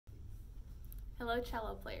Hello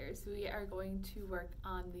cello players, we are going to work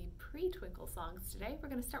on the Pre-Twinkle Songs today. We're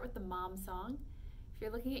going to start with the mom song. If you're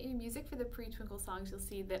looking at your music for the Pre-Twinkle Songs, you'll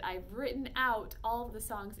see that I've written out all of the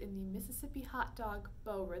songs in the Mississippi Hot Dog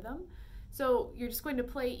bow rhythm. So you're just going to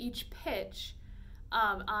play each pitch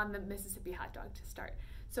on the Mississippi Hot Dog to start.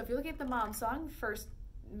 So if you're looking at the mom song, first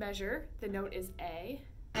measure, the note is A.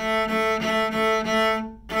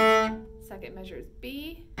 Second measure is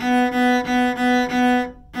B.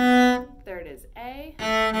 Third is A.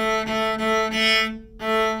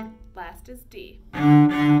 Last is D.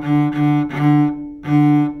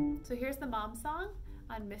 So here's the mom song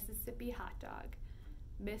on Mississippi Hot Dog.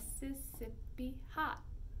 Mississippi Hot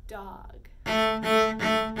Dog.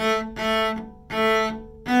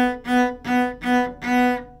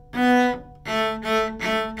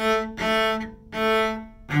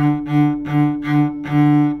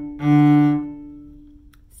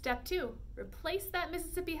 Step 2, replace that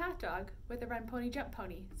Mississippi Hot Dog with a Run Pony Jump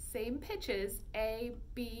Pony. Same pitches, A,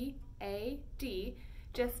 B, A, D,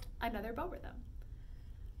 just another bow rhythm.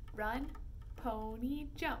 Run, pony,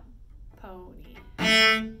 jump, pony.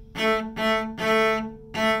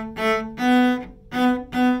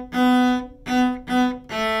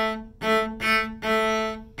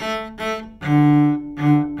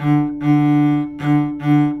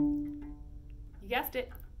 You guessed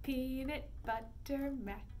it, peanut butter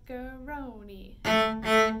macaroni.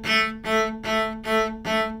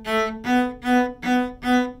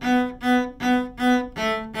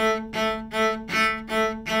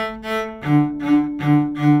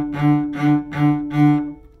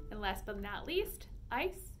 And last but not least,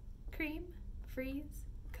 ice, cream, freeze,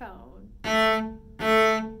 cone.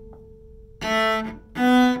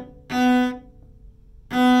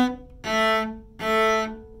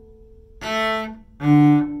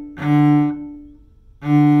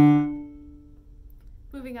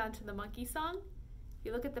 Moving on to the monkey song, if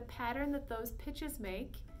you look at the pattern that those pitches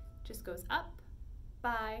make, it just goes up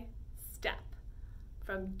by step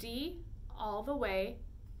from D all the way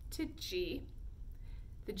to G.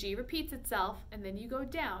 The G repeats itself and then you go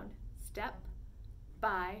down step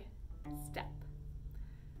by step.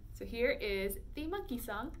 So here is the monkey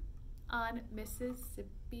song on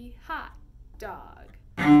Mississippi Hot Dog.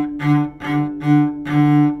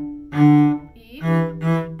 E,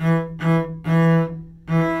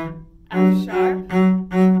 F sharp,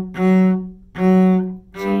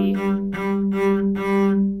 G,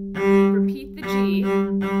 repeat the G,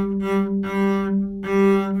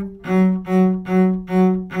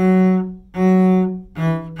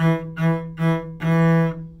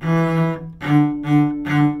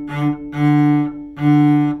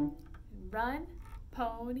 run,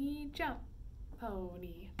 pony, jump,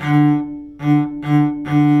 pony.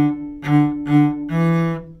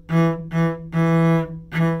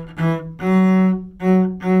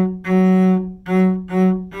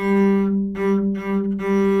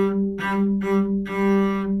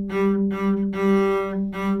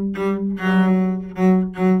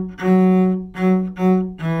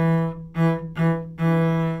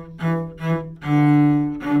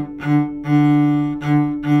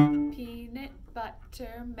 Peanut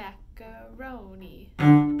butter macaroni.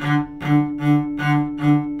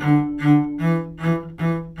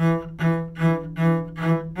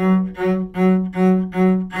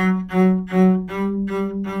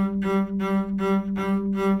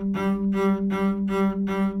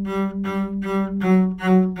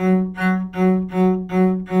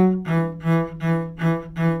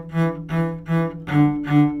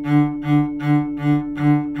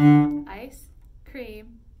 Ice,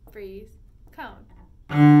 cream, freeze, cone.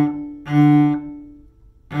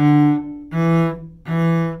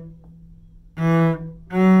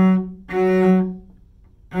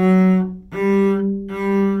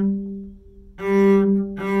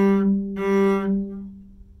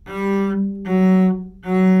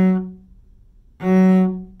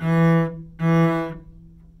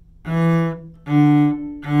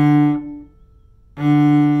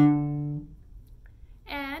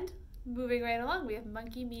 And moving right along, we have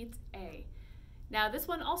monkey meets A. Now this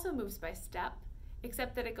one also moves by step,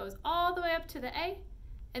 except that it goes all the way up to the A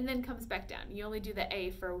and then comes back down. You only do the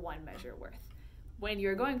A for one measure worth. When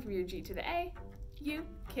you're going from your G to the A, you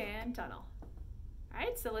can tunnel. All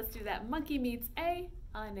right, so let's do that monkey meets A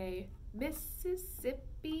on a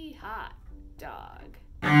Mississippi Hot Dog.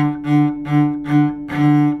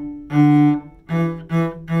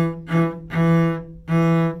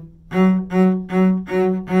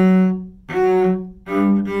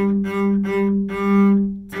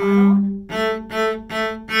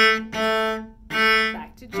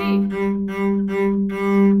 to G.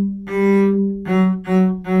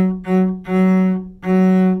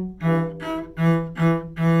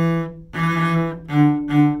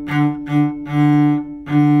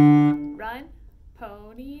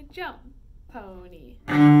 jump, pony.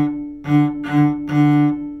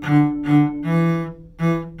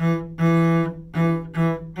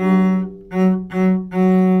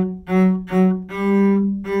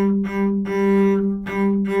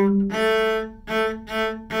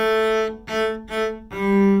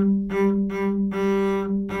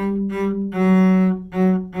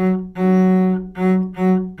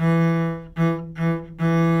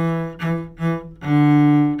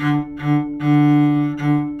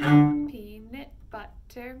 Peanut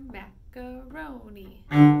butter macaroni.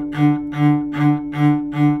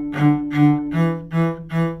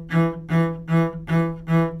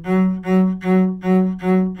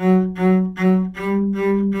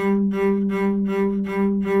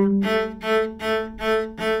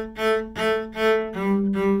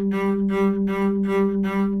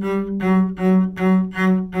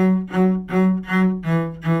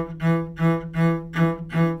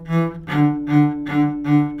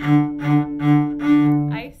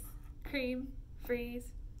 Ice cream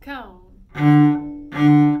freeze cone.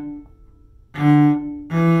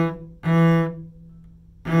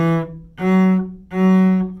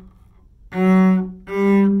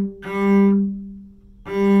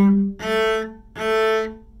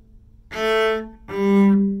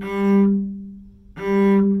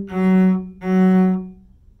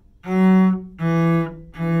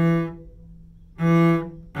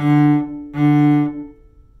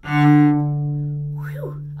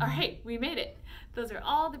 Whew! All right, we made it. Those are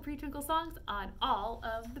all the Pre-Twinkle songs on all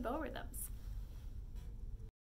of the bow rhythms.